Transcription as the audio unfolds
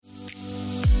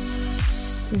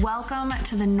Welcome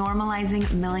to the Normalizing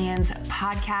Millions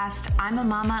podcast. I'm a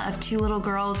mama of two little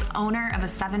girls, owner of a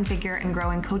 7-figure and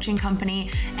growing coaching company,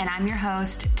 and I'm your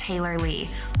host, Taylor Lee.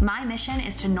 My mission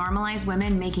is to normalize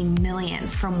women making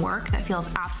millions from work that feels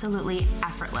absolutely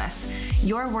effortless.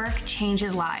 Your work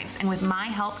changes lives, and with my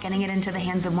help getting it into the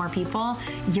hands of more people,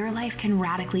 your life can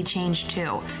radically change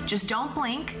too. Just don't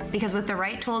blink, because with the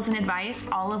right tools and advice,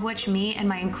 all of which me and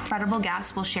my incredible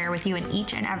guests will share with you in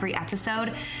each and every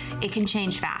episode, it can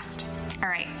change fast. All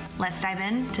right, let's dive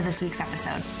into this week's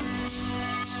episode.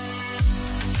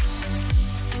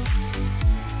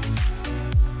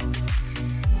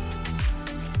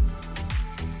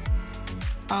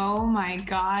 Oh my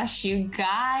gosh, you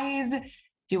guys,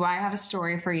 do I have a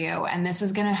story for you? And this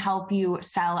is going to help you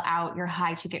sell out your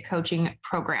high ticket coaching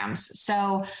programs.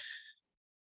 So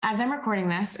as I'm recording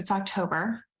this, it's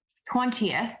October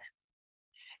 20th,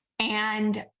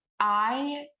 and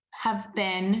I have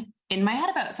been in my head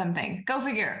about something. Go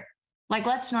figure. Like,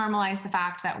 let's normalize the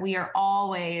fact that we are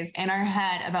always in our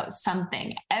head about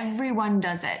something. Everyone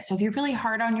does it. So if you're really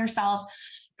hard on yourself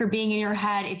for being in your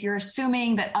head, if you're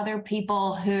assuming that other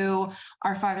people who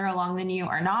are farther along than you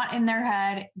are not in their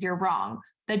head, you're wrong.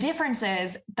 The difference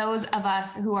is those of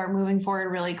us who are moving forward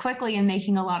really quickly and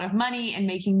making a lot of money and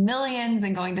making millions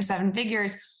and going to 7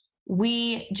 figures,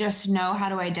 we just know how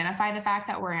to identify the fact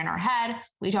that we're in our head.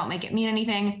 We don't make it mean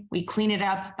anything. We clean it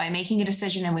up by making a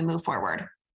decision and we move forward.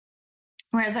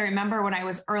 Whereas I remember when I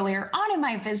was earlier on in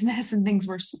my business and things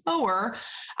were slower,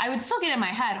 I would still get in my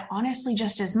head, honestly,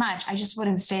 just as much. I just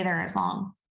wouldn't stay there as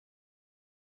long.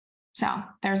 So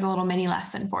there's a little mini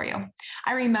lesson for you.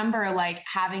 I remember like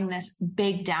having this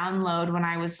big download when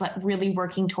I was really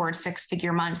working towards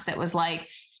 6-figure months that was like,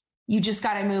 you just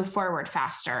got to move forward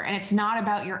faster. And it's not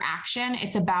about your action.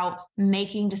 It's about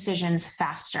making decisions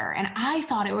faster. And I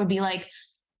thought it would be like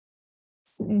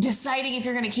deciding if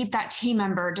you're going to keep that team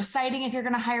member, deciding if you're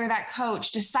going to hire that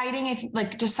coach,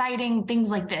 deciding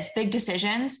things like this, big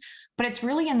decisions. But it's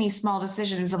really in these small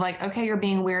decisions of like, okay, you're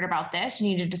being weird about this. You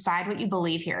need to decide what you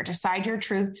believe here, decide your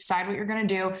truth, decide what you're going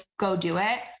to do, go do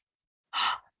it.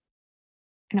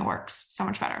 And it works so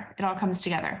much better. It all comes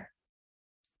together.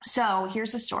 So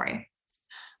here's the story.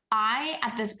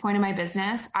 At this point in my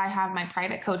business, I have my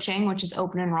private coaching, which is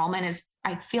open enrollment.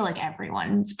 I feel like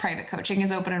everyone's private coaching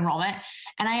is open enrollment.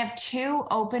 And I have 2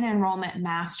 open enrollment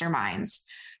masterminds.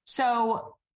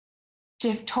 So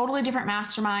totally different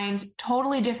masterminds,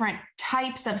 totally different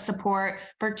types of support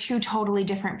for 2 totally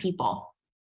different people.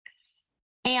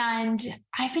 And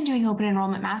I've been doing open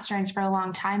enrollment masterminds for a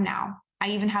long time now. I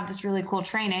even have this really cool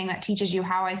training that teaches you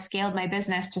how I scaled my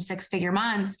business to 6-figure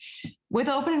months, with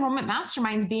open enrollment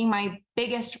masterminds being my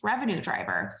biggest revenue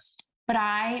driver. But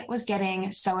I was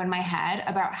getting so in my head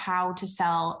about how to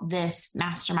sell this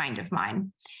mastermind of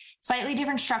mine. Slightly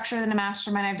different structure than a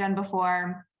mastermind I've done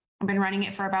before. I've been running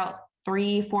it for about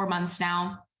 3-4 months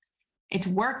now. It's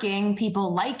working.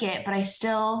 People like it, but I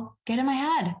still get in my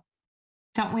head.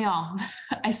 Don't we all?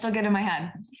 I still get in my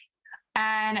head.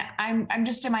 And I'm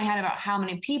just in my head about how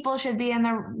many people should be in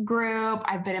the group.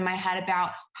 I've been in my head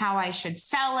about how I should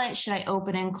sell it. Should I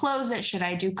open and close it? Should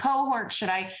I do cohorts? Should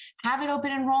I have it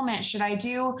open enrollment? Should I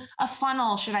do a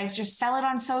funnel? Should I just sell it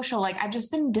on social? Like, I've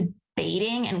just been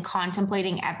debating and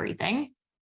contemplating everything.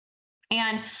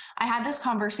 And I had this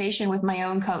conversation with my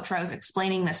own coach where I was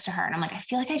explaining this to her. And I'm like, I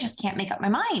feel like I just can't make up my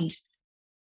mind.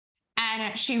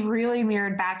 And she really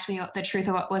mirrored back to me the truth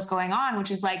of what was going on, which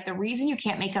is like, the reason you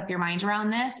can't make up your mind around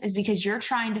this is because you're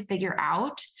trying to figure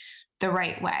out the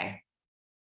right way.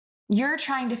 You're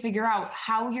trying to figure out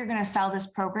how you're going to sell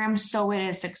this program so it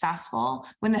is successful,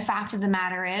 when the fact of the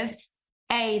matter is,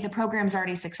 A, the program's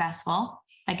already successful.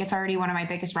 Like, it's already one of my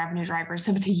biggest revenue drivers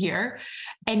of the year.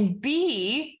 And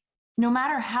B, no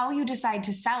matter how you decide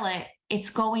to sell it, it's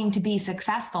going to be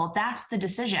successful. That's the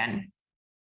decision.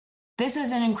 This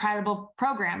is an incredible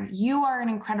program. You are an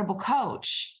incredible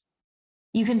coach.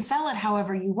 You can sell it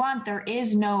however you want. There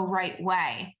is no right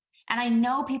way. And I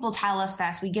know people tell us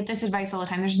this. We get this advice all the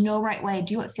time. There's no right way.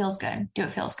 Do what feels good. Do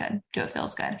what feels good. Do what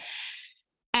feels good.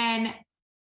 And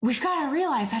we've got to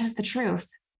realize that is the truth.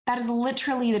 That is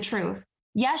literally the truth.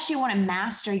 Yes, you want to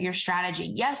master your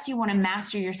strategy. Yes, you want to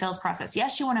master your sales process.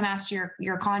 Yes, you want to master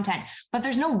your content, but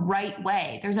there's no right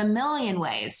way. There's a million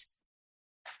ways.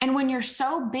 And when you're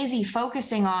so busy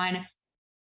focusing on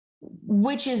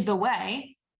which is the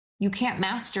way, you can't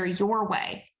master your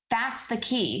way. That's the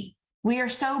key. We are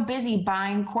so busy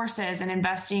buying courses and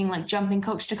investing, like jumping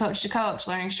coach to coach to coach,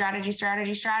 learning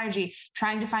strategy,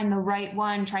 trying to find the right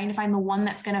one, trying to find the one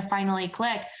that's going to finally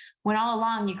click, when all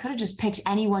along you could have just picked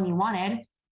any one you wanted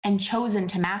and chosen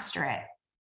to master it.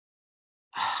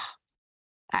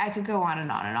 I could go on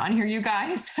and on and on here, you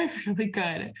guys. I really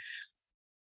could.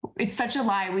 It's such a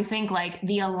lie. We think like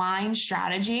the aligned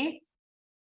strategy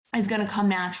is going to come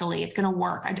naturally. It's going to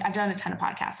work. I've done a ton of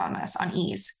podcasts on this, on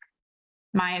ease,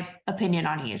 my opinion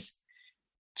on ease.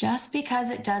 Just because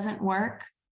it doesn't work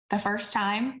the first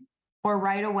time or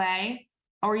right away,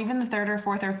 or even the third or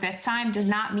fourth or fifth time, does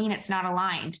not mean it's not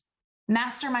aligned.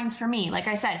 Masterminds for me, like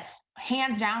I said,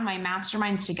 hands down, my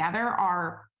masterminds together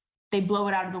they blow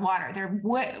it out of the water.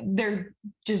 They're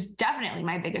just definitely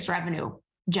my biggest revenue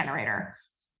generator.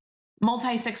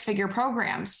 Multi 6-figure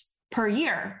programs per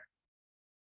year,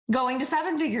 going to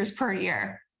 7 figures per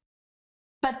year.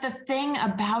 But the thing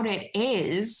about it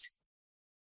is,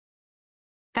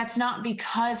 that's not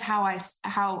because how I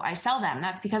sell them.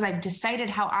 That's because I've decided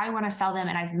how I want to sell them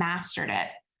and I've mastered it.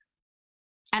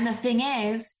 And the thing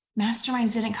is,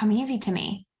 masterminds didn't come easy to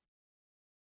me.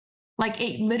 Like,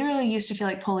 it literally used to feel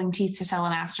like pulling teeth to sell a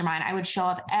mastermind. I would show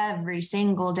up every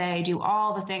single day, do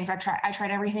all the things. I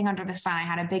tried everything under the sun. I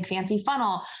had a big fancy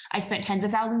funnel. I spent tens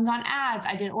of thousands on ads.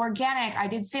 I did organic. I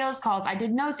did sales calls. I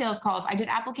did no sales calls. I did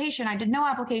application. I did no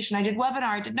application. I did webinar.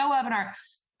 I did no webinar.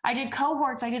 I did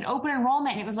cohorts. I did open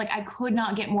enrollment. And it was like, I could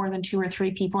not get more than 2 or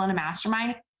 3 people in a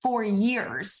mastermind for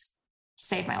years to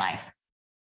save my life.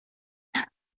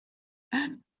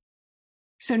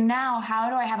 So now, how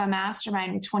do I have a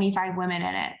mastermind with 25 women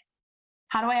in it?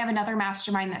 How do I have another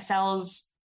mastermind that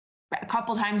sells a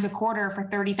couple times a quarter for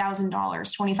 $30,000,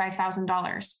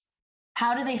 $25,000?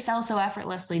 How do they sell so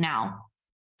effortlessly now?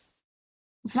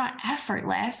 It's not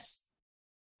effortless.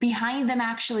 Behind them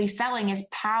actually selling is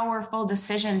powerful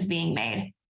decisions being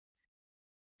made.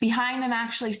 Behind them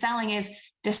actually selling is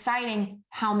deciding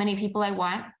how many people I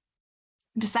want,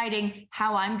 deciding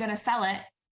how I'm going to sell it,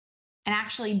 and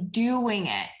actually doing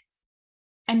it.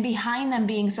 And behind them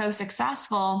being so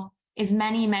successful is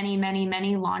many, many, many,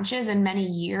 many launches and many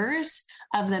years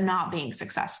of them not being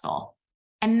successful.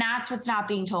 And that's what's not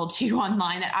being told to you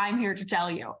online that I'm here to tell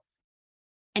you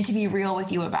and to be real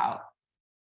with you about.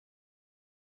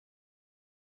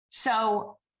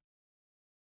 So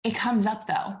it comes up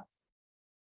though.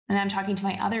 And I'm talking to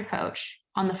my other coach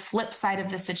on the flip side of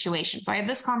the situation. So I have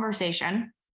this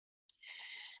conversation.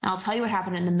 And I'll tell you what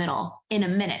happened in the middle in a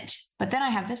minute. But then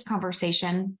I have this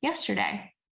conversation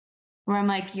yesterday where I'm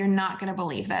like, you're not going to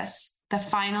believe this. The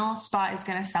final spot is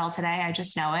going to sell today. I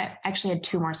just know it. I actually had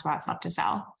 2 more spots left to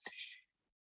sell.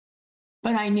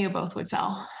 But I knew both would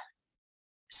sell.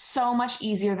 So much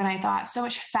easier than I thought, so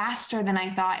much faster than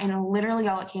I thought. And literally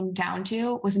all it came down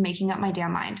to was making up my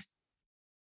damn mind.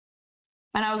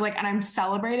 And I was like, and I'm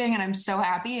celebrating and I'm so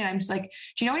happy. And I'm just like,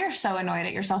 do you know when you're so annoyed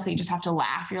at yourself that you just have to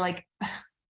laugh? You're like,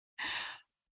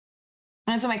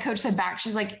 and so my coach said back,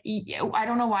 she's like, I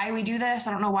don't know why we do this.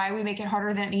 I don't know why we make it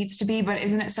harder than it needs to be, but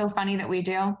isn't it so funny that we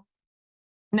do? And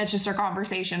that's just our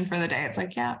conversation for the day. It's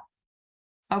like, yeah.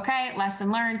 Okay.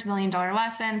 Lesson learned, $1 million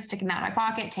lesson, sticking that in my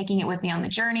pocket, taking it with me on the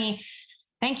journey.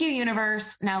 Thank you,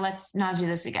 universe. Now let's not do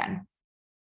this again.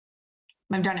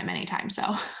 I've done it many times.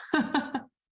 So,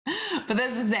 but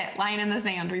this is it. Line in the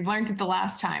sand. We've learned it the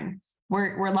last time.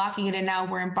 We're locking it in now.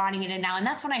 We're embodying it in now. And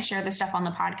that's when I share this stuff on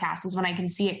the podcast, is when I can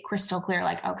see it crystal clear.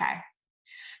 Like, okay,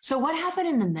 so what happened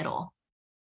in the middle?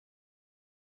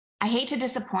 I hate to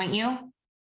disappoint you,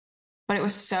 but it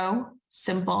was so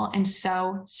simple and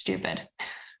so stupid,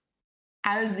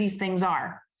 as these things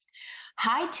are.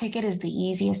 High ticket is the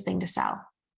easiest thing to sell.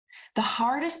 The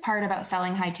hardest part about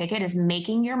selling high ticket is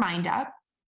making your mind up.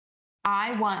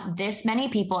 I want this many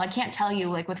people. I can't tell you,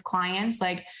 like with clients,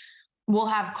 like we'll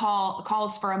have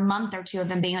calls for a month or 2 of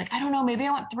them being like, I don't know, maybe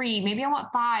I want 3, maybe I want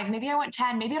 5, maybe I want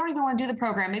 10, maybe I don't even want to do the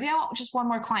program. Maybe I want just 1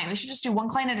 more client. We should just do 1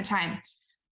 client at a time.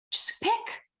 Just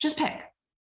pick,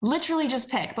 literally just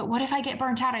pick. But what if I get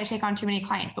burnt out? I take on too many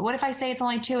clients. But what if I say it's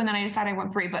only 2 and then I decide I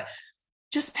want 3, but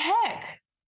just pick.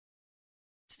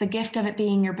 It's the gift of it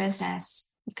being your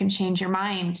business. You can change your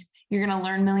mind. You're going to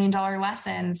learn $1 million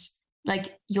lessons.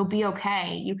 Like, you'll be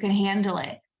okay. You can handle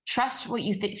it. Trust what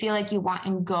you feel like you want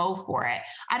and go for it.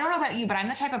 I don't know about you, but I'm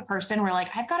the type of person where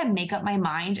like, I've got to make up my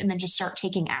mind and then just start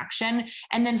taking action.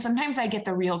 And then sometimes I get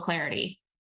the real clarity.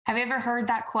 Have you ever heard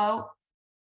that quote?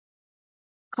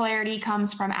 Clarity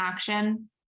comes from action.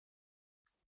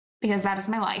 Because that is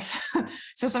my life.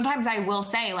 So sometimes I will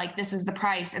say like, this is the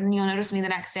price. And then you'll notice me the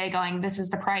next day going, this is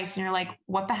the price. And you're like,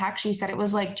 what the heck? She said it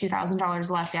was like $2,000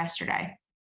 less yesterday.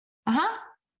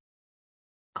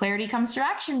 Clarity comes through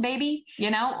action, baby,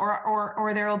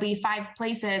 or there will be 5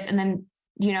 places and then,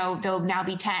 there'll now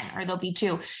be 10 or there'll be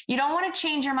 2. You don't want to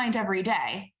change your mind every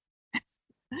day.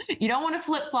 You don't want to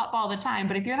flip flop all the time,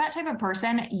 but if you're that type of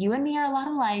person, you and me are a lot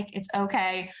alike. It's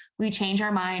okay. We change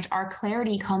our mind. Our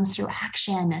clarity comes through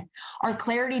action. Our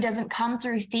clarity doesn't come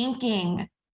through thinking,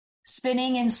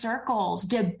 spinning in circles,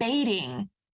 debating.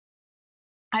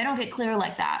 I don't get clear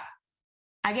like that.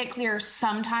 I get clear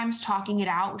sometimes talking it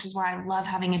out, which is why I love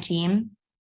having a team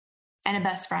and a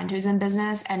best friend who's in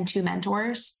business and 2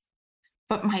 mentors.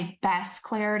 But my best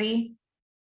clarity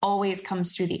always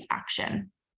comes through the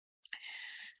action.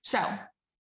 So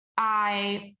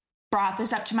I brought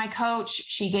this up to my coach.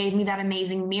 She gave me that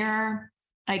amazing mirror.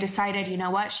 I decided, you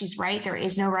know what? She's right. There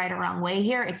is no right or wrong way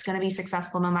here. It's going to be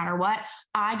successful no matter what.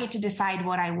 I get to decide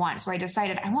what I want. So I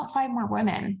decided I want 5 more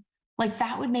women. Like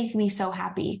that would make me so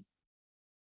happy.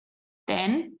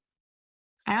 Then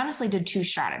I honestly did 2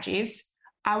 strategies.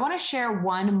 I want to share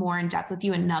one more in depth with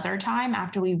you another time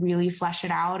after we really flesh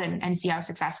it out and see how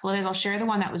successful it is. I'll share the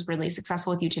one that was really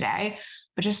successful with you today,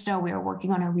 but just know we are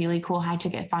working on a really cool high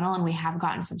ticket funnel and we have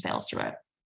gotten some sales through it.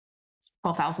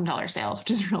 $12,000 sales,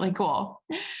 which is really cool.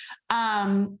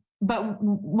 But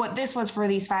what this was for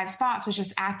these 5 spots was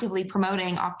just actively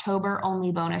promoting October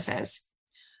only bonuses.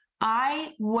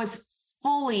 I was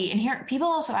fully, and here people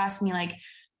also ask me like,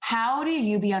 how do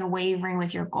you be unwavering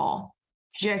with your goal?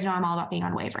 Because you guys know I'm all about being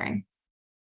unwavering.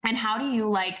 And how do you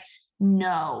like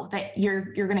know that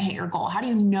you're going to hit your goal? How do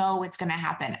you know it's going to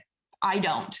happen? I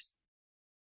don't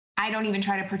even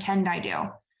try to pretend I do.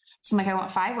 So I'm like, I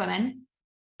want 5 women.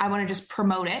 I want to just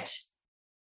promote it.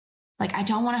 Like, I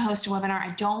don't want to host a webinar.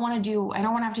 I don't want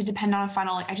to have to depend on a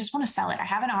funnel. Like, I just want to sell it. I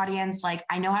have an audience. Like,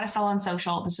 I know how to sell on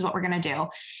social. This is what we're going to do.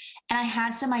 And I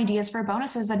had some ideas for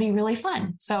bonuses that'd be really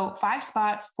fun. So 5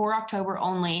 spots for October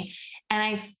only. And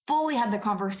I fully had the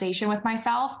conversation with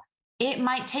myself. It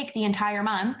might take the entire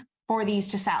month for these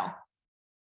to sell.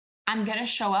 I'm going to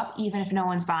show up even if no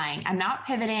one's buying. I'm not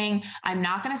pivoting. I'm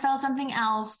not going to sell something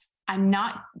else. I'm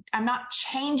not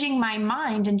changing my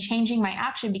mind and changing my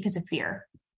action because of fear.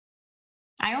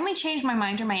 I only change my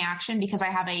mind or my action because I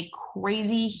have a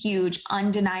crazy, huge,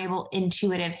 undeniable,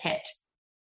 intuitive hit.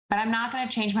 But I'm not going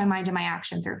to change my mind and my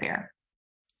action through fear.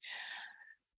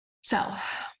 So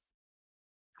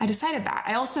I decided that.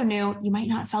 I also knew you might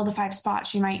not sell the 5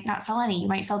 spots. You might not sell any. You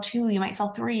might sell 2. You might sell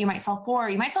 3. You might sell 4.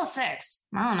 You might sell 6.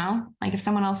 I don't know. Like if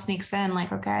someone else sneaks in,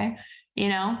 like, okay,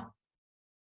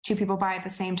 2 people buy at the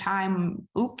same time.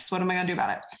 Oops, what am I going to do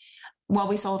about it? Well,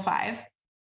 we sold 5.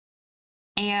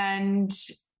 And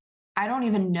I don't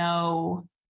even know,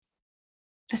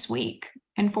 this week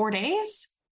in 4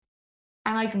 days,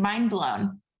 I'm like mind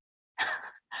blown.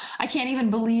 I can't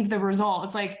even believe the result.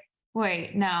 It's like,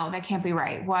 wait, no, that can't be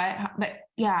right. What? But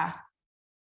yeah,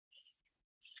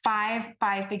 5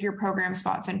 5-figure program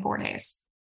spots in 4 days.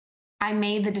 I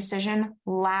made the decision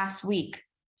last week.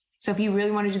 So if you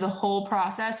really want to do the whole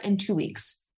process in 2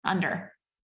 weeks, under.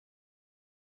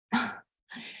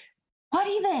 What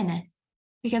even?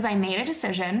 Because I made a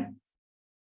decision.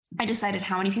 I decided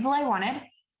how many people I wanted.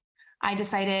 I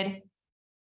decided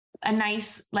my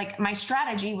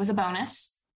strategy was a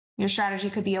bonus. Your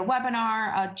strategy could be a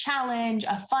webinar, a challenge,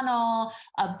 a funnel,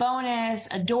 a bonus,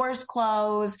 a doors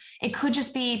close. It could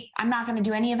just be, I'm not going to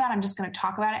do any of that. I'm just going to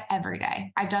talk about it every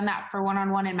day. I've done that for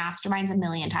one-on-one and masterminds a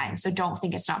million times. So don't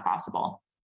think it's not possible.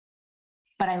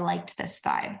 But I liked this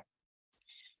vibe.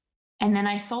 And then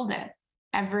I sold it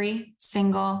every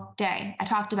single day. I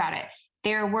talked about it.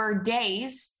 There were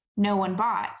days no one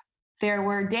bought. There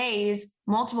were days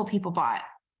multiple people bought.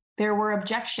 There were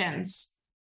objections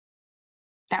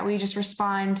that we just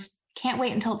respond, can't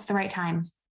wait until it's the right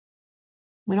time.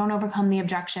 We don't overcome the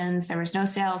objections. There was no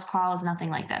sales calls,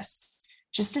 nothing like this.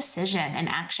 Just decision and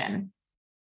action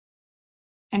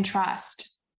and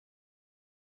trust.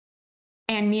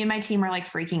 And me and my team are like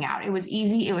freaking out. It was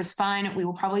easy. It was fun. We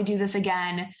will probably do this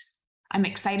again. I'm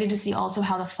excited to see also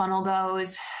how the funnel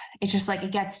goes. It's just like,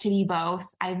 it gets to be both.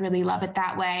 I really love it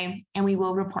that way. And we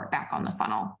will report back on the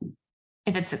funnel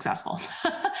if it's successful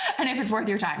and if it's worth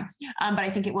your time. But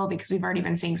I think it will, because we've already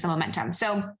been seeing some momentum.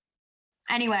 So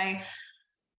anyway,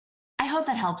 I hope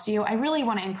that helps you. I really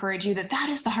want to encourage you that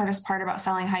is the hardest part about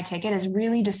selling high ticket, is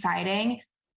really deciding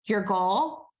your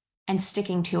goal and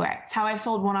sticking to it. It's how I've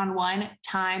sold one-on-one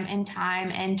time and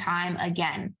time and time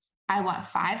again. I want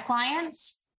 5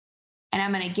 clients and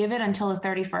I'm going to give it until the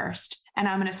 31st. And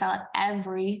I'm going to sell it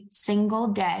every single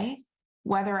day,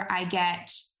 whether I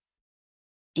get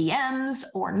DMs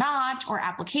or not, or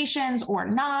applications or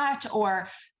not, or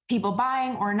people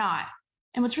buying or not.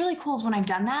 And what's really cool is when I've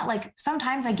done that, like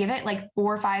sometimes I give it like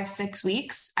 4, 5, 6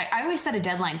 weeks. I always set a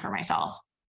deadline for myself.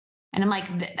 And I'm like,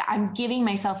 I'm giving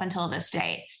myself until this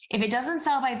date. If it doesn't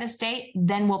sell by this date,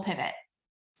 then we'll pivot.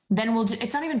 then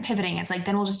it's not even pivoting. It's like,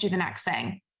 then we'll just do the next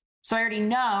thing. So I already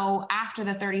know after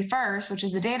the 31st, which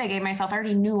is the date I gave myself, I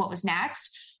already knew what was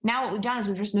next. Now what we've done is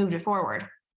we've just moved it forward.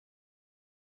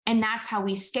 And that's how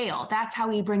we scale. That's how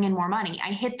we bring in more money.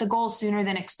 I hit the goal sooner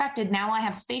than expected. Now I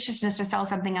have spaciousness to sell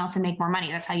something else and make more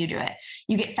money. That's how you do it.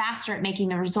 You get faster at making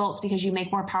the results because you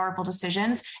make more powerful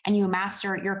decisions and you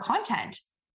master your content.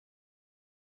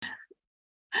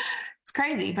 It's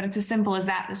crazy, but it's as simple as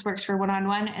that. This works for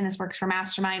one-on-one and this works for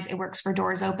masterminds. It works for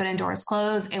doors open and doors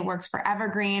closed. It works for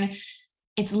evergreen.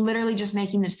 It's literally just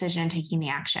making the decision and taking the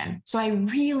action. So I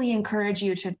really encourage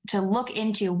you to look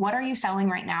into, what are you selling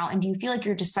right now? And do you feel like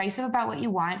you're decisive about what you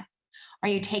want? Are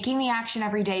you taking the action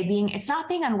every day? It's not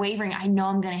being unwavering. I know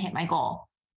I'm going to hit my goal.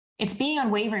 It's being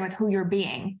unwavering with who you're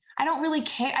being. I don't really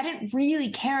care. I didn't really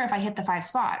care if I hit the 5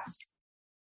 spots.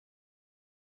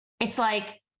 It's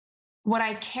like, what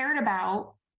I cared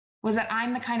about was that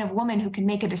I'm the kind of woman who can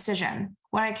make a decision.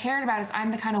 What I cared about is I'm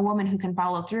the kind of woman who can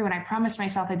follow through. And I promised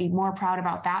myself I'd be more proud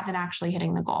about that than actually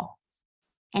hitting the goal.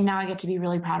 And now I get to be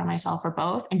really proud of myself for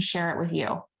both and share it with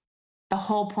you. The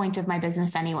whole point of my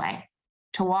business anyway,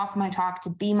 to walk my talk, to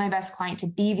be my best client, to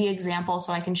be the example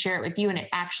so I can share it with you and it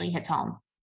actually hits home.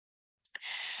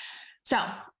 So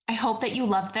I hope that you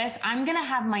loved this. I'm going to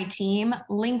have my team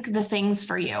link the things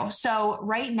for you. So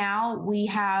right now we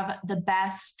have the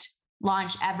best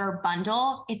launch ever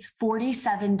bundle. It's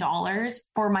 $47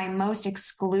 for my most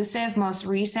exclusive, most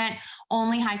recent,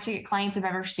 only high ticket clients have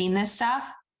ever seen this stuff,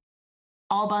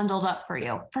 all bundled up for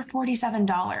you for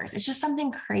 $47. It's just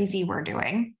something crazy we're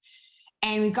doing.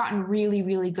 And we've gotten really,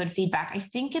 really good feedback. I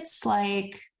think it's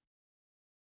like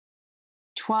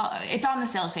 12, it's on the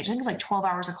sales page. I think it's like 12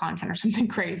 hours of content or something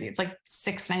crazy. It's like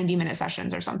 6 90-minute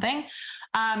sessions or something.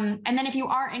 And then if you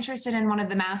are interested in one of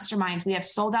the masterminds, we have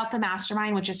sold out the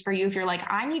mastermind, which is for you. If you're like,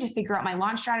 I need to figure out my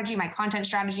launch strategy, my content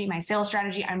strategy, my sales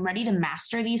strategy, I'm ready to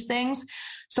master these things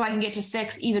so I can get to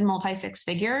 6, even multi-6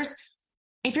 figures.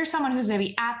 If you're someone who's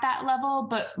maybe at that level,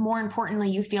 but more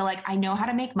importantly, you feel like I know how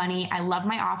to make money. I love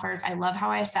my offers. I love how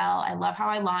I sell. I love how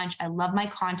I launch. I love my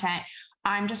content.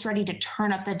 I'm just ready to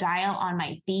turn up the dial on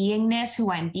my beingness,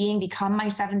 who I'm being, become my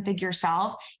 7-figure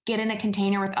self, get in a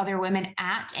container with other women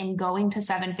at and going to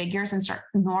 7 figures and start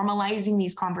normalizing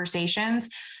these conversations.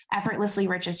 Effortlessly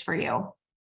Rich is for you.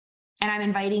 And I'm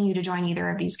inviting you to join either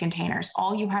of these containers.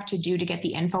 All you have to do to get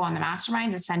the info on the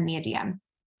masterminds is send me a DM.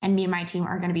 And me and my team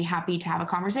are going to be happy to have a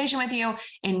conversation with you,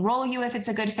 enroll you if it's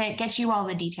a good fit, get you all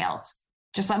the details.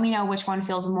 Just let me know which one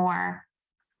feels more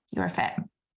your fit.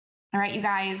 All right, you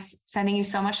guys, sending you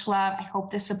so much love. I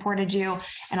hope this supported you,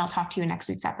 and I'll talk to you in next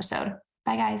week's episode.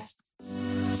 Bye, guys.